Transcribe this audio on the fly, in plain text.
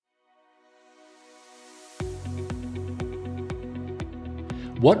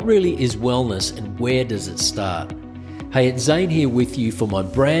What really is wellness and where does it start? Hey, it's Zane here with you for my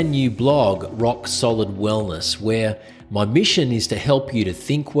brand new blog, Rock Solid Wellness, where my mission is to help you to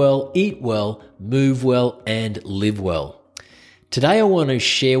think well, eat well, move well, and live well. Today I want to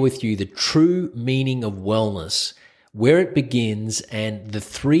share with you the true meaning of wellness, where it begins, and the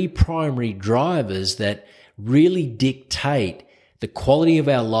three primary drivers that really dictate the quality of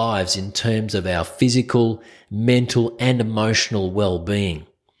our lives in terms of our physical, mental, and emotional well-being.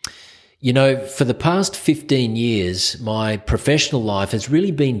 You know, for the past 15 years, my professional life has really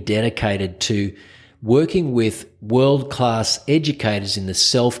been dedicated to working with world-class educators in the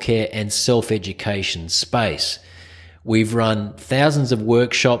self-care and self-education space. We've run thousands of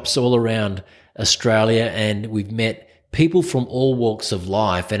workshops all around Australia, and we've met people from all walks of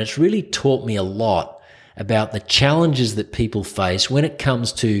life, and it's really taught me a lot about the challenges that people face when it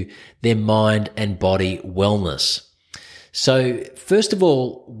comes to their mind and body wellness. So first of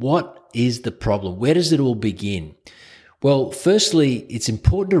all, what is the problem? Where does it all begin? Well, firstly, it's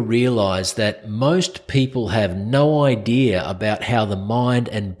important to realize that most people have no idea about how the mind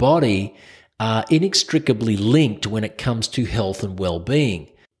and body are inextricably linked when it comes to health and well-being.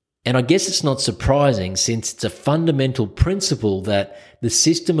 And I guess it's not surprising, since it's a fundamental principle that the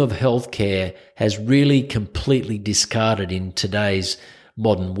system of healthcare has really completely discarded in today's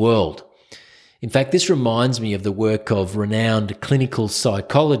modern world. In fact, this reminds me of the work of renowned clinical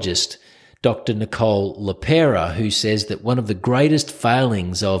psychologist Dr. Nicole LePera, who says that one of the greatest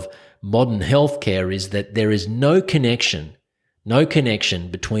failings of modern healthcare is that there is no connection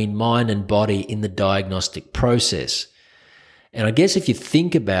between mind and body in the diagnostic process. And I guess if you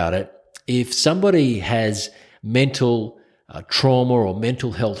think about it, if somebody has mental trauma or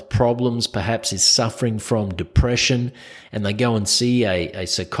mental health problems, perhaps is suffering from depression, and they go and see a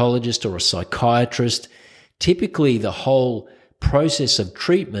psychologist or a psychiatrist, typically the whole process of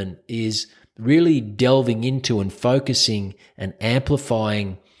treatment is really delving into and focusing and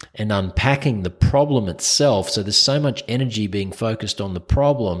amplifying and unpacking the problem itself. So there's so much energy being focused on the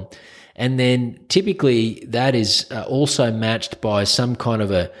problem. And then typically that is also matched by some kind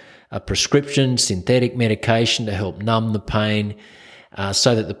of a prescription, synthetic medication to help numb the pain,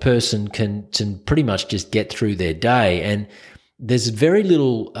 so that the person can pretty much just get through their day. And there's very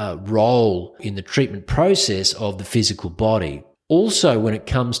little role in the treatment process of the physical body. Also, when it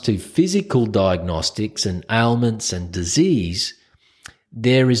comes to physical diagnostics and ailments and disease,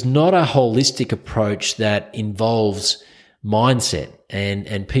 there is not a holistic approach that involves mindset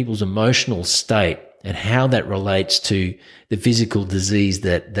and people's emotional state and how that relates to the physical disease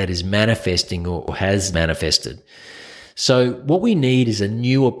that is manifesting or has manifested. So what we need is a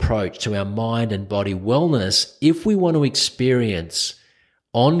new approach to our mind and body wellness if we want to experience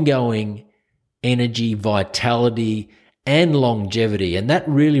ongoing energy, vitality, and longevity. And that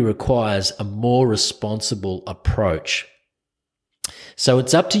really requires a more responsible approach. So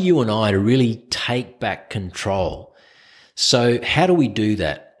it's up to you and I to really take back control. So how do we do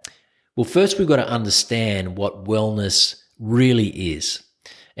that? Well, first we've got to understand what wellness really is.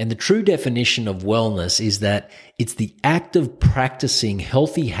 And the true definition of wellness is that it's the act of practicing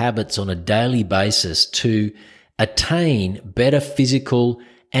healthy habits on a daily basis to attain better physical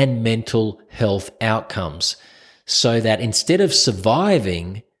and mental health outcomes, so that instead of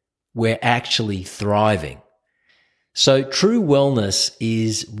surviving, we're actually thriving. So true wellness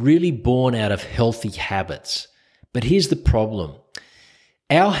is really born out of healthy habits. But here's the problem.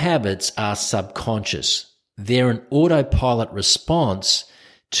 Our habits are subconscious. They're an autopilot response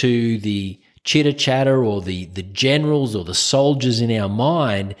to the chitter-chatter or the generals or the soldiers in our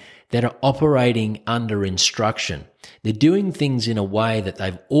mind that are operating under instruction. They're doing things in a way that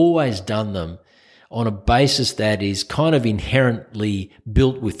they've always done them on a basis that is kind of inherently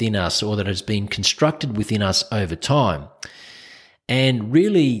built within us, or that has been constructed within us over time. And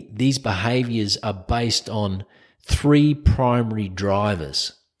really, these behaviors are based on three primary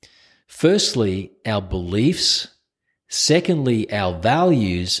drivers. Firstly, our beliefs. Secondly, our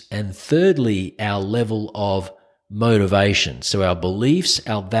values. And thirdly, our level of motivation. So our beliefs,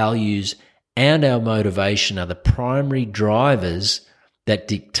 our values, and our motivation are the primary drivers that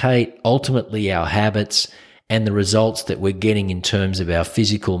dictate ultimately our habits and the results that we're getting in terms of our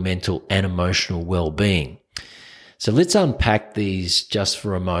physical, mental, and emotional well-being. So let's unpack these just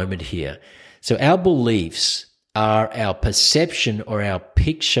for a moment here. So our beliefs are our perception or our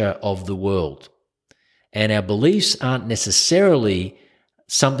picture of the world. And our beliefs aren't necessarily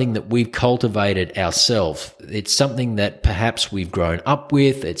something that we've cultivated ourselves. It's something that perhaps we've grown up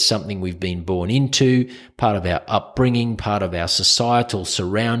with. It's something we've been born into, part of our upbringing, part of our societal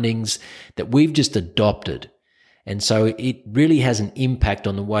surroundings that we've just adopted. And so it really has an impact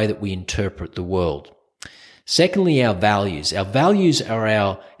on the way that we interpret the world. Secondly, our values. Our values are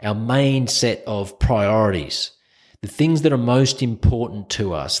our main set of priorities, the things that are most important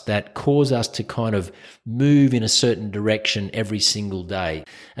to us, that cause us to kind of move in a certain direction every single day.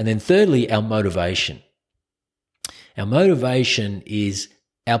 And then thirdly, our motivation. Our motivation is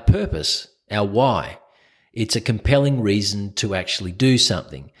our purpose, our why. It's a compelling reason to actually do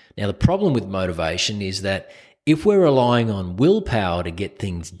something. Now, the problem with motivation is that if we're relying on willpower to get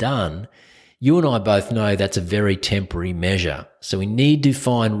things done, you and I both know that's a very temporary measure. So we need to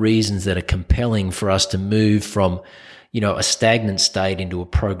find reasons that are compelling for us to move from, a stagnant state into a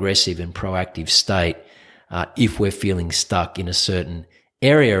progressive and proactive state if we're feeling stuck in a certain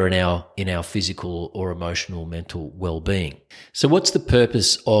area in our physical or emotional, mental well-being. So what's the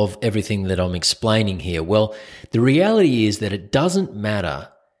purpose of everything that I'm explaining here? Well, the reality is that it doesn't matter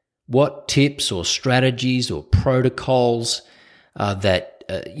what tips or strategies or protocols that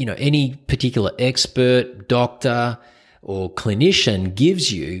any particular expert, doctor, or clinician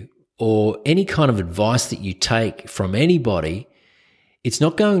gives you, or any kind of advice that you take from anybody. It's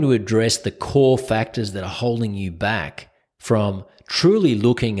not going to address the core factors that are holding you back from truly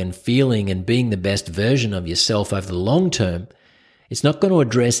looking and feeling and being the best version of yourself over the long term. It's not going to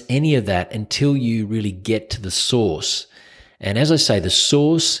address any of that until you really get to the source. And as I say, the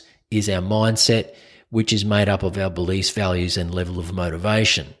source is our mindset, which is made up of our beliefs, values, and level of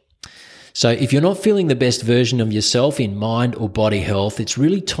motivation. So if you're not feeling the best version of yourself in mind or body health, it's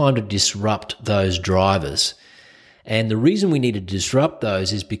really time to disrupt those drivers. And the reason we need to disrupt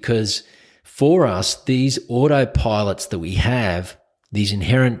those is because for us, these autopilots that we have, these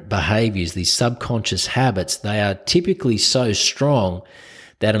inherent behaviors, these subconscious habits, they are typically so strong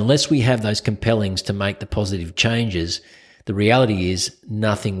that unless we have those compellings to make the positive changes, the reality is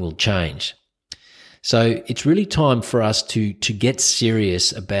nothing will change. So it's really time for us to get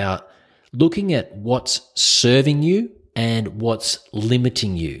serious about looking at what's serving you and what's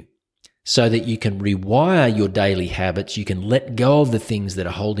limiting you so that you can rewire your daily habits, you can let go of the things that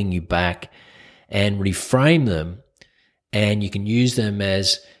are holding you back and reframe them, and you can use them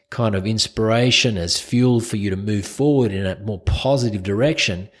as kind of inspiration, as fuel for you to move forward in a more positive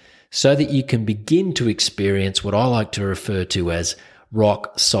direction so that you can begin to experience what I like to refer to as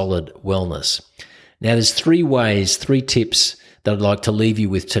rock solid wellness. Now, there's three tips that I'd like to leave you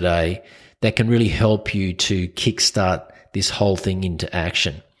with today that can really help you to kickstart this whole thing into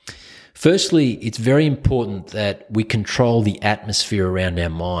action. Firstly, it's very important that we control the atmosphere around our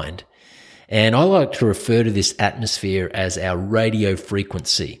mind. And I like to refer to this atmosphere as our radio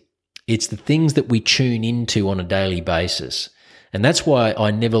frequency. It's the things that we tune into on a daily basis. And that's why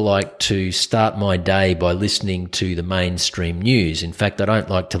I never like to start my day by listening to the mainstream news. In fact, I don't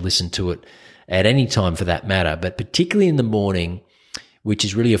like to listen to it at any time for that matter, but particularly in the morning, which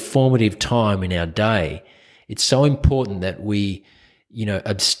is really a formative time in our day, it's so important that we,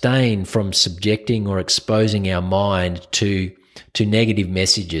 abstain from subjecting or exposing our mind to negative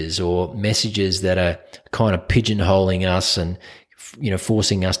messages or messages that are kind of pigeonholing us and,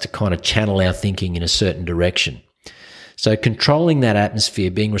 forcing us to kind of channel our thinking in a certain direction. So controlling that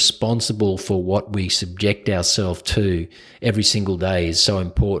atmosphere, being responsible for what we subject ourselves to every single day is so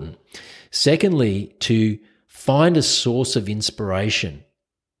important. Secondly, to find a source of inspiration.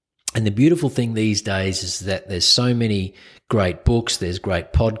 And the beautiful thing these days is that there's so many great books, there's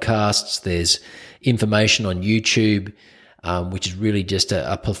great podcasts, there's information on YouTube, which is really just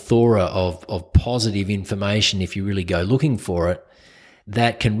a plethora of positive information if you really go looking for it,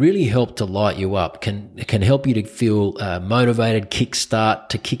 that can really help to light you up, can help you to feel motivated,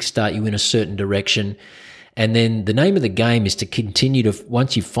 kickstart you in a certain direction. And then the name of the game is to continue to,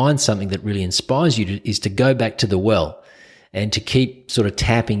 once you find something that really inspires you, is to go back to the well and to keep sort of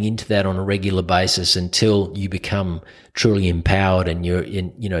tapping into that on a regular basis until you become truly empowered and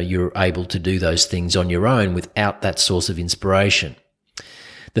you're able to do those things on your own without that source of inspiration.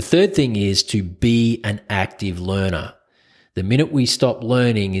 The third thing is to be an active learner. The minute we stop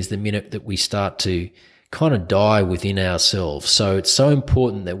learning is the minute that we start to kind of die within ourselves. So it's so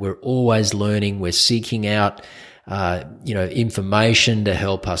important that we're always learning. We're seeking out, information to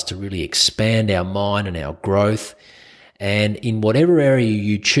help us to really expand our mind and our growth. And in whatever area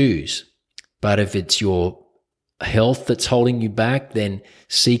you choose, but if it's your health that's holding you back, then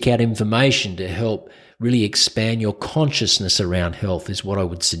seek out information to help really expand your consciousness around health is what I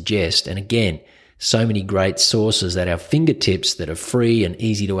would suggest. And again, so many great sources at our fingertips that are free and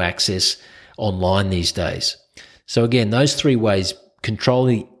easy to access online these days. So again, those three ways: control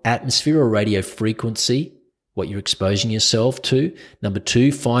the atmosphere or radio frequency, what you're exposing yourself to. Number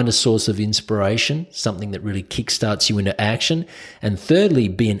 2, find a source of inspiration, something that really kickstarts you into action. And thirdly,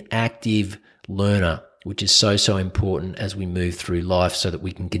 be an active learner, which is so important as we move through life so that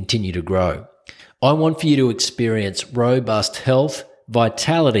we can continue to grow. I want for you to experience robust health,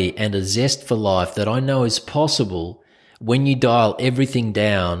 vitality, and a zest for life that I know is possible when you dial everything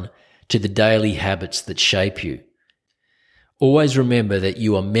down to the daily habits that shape you. Always remember that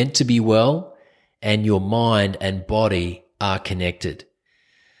you are meant to be well and your mind and body are connected.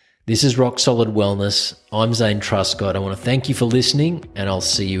 This is Rock Solid Wellness. I'm Zane Truscott. I want to thank you for listening, and I'll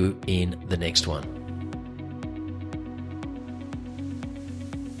see you in the next one.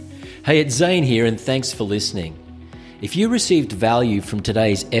 Hey, it's Zane here, and thanks for listening. If you received value from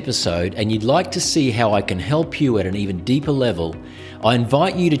today's episode and you'd like to see how I can help you at an even deeper level, I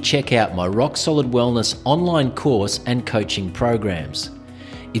invite you to check out my Rock Solid Wellness online course and coaching programs.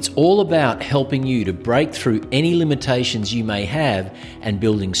 It's all about helping you to break through any limitations you may have and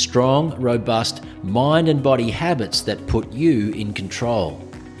building strong, robust mind and body habits that put you in control.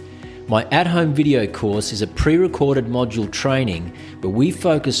 My at-home video course is a pre-recorded module training where we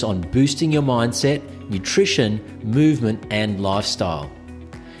focus on boosting your mindset, nutrition, movement, and lifestyle.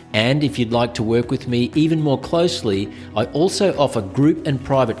 And if you'd like to work with me even more closely, I also offer group and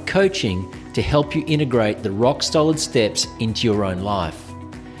private coaching to help you integrate the rock solid steps into your own life.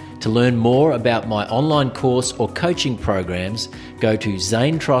 To learn more about my online course or coaching programs, go to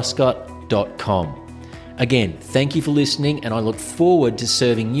zanetruscott.com. Again, thank you for listening, and I look forward to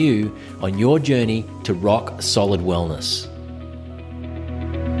serving you on your journey to rock solid wellness.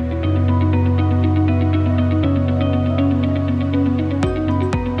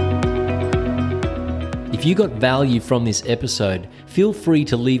 If you got value from this episode, feel free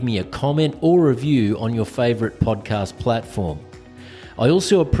to leave me a comment or review on your favorite podcast platform. I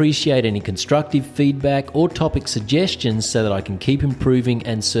also appreciate any constructive feedback or topic suggestions so that I can keep improving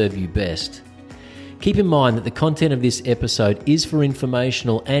and serve you best. Keep in mind that the content of this episode is for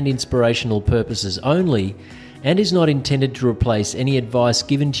informational and inspirational purposes only and is not intended to replace any advice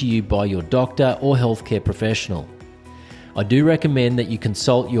given to you by your doctor or healthcare professional. I do recommend that you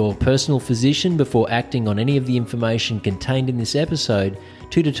consult your personal physician before acting on any of the information contained in this episode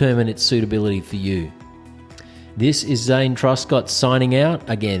to determine its suitability for you. This is Zane Truscott signing out.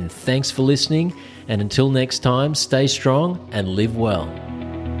 Again, thanks for listening, and until next time, stay strong and live well.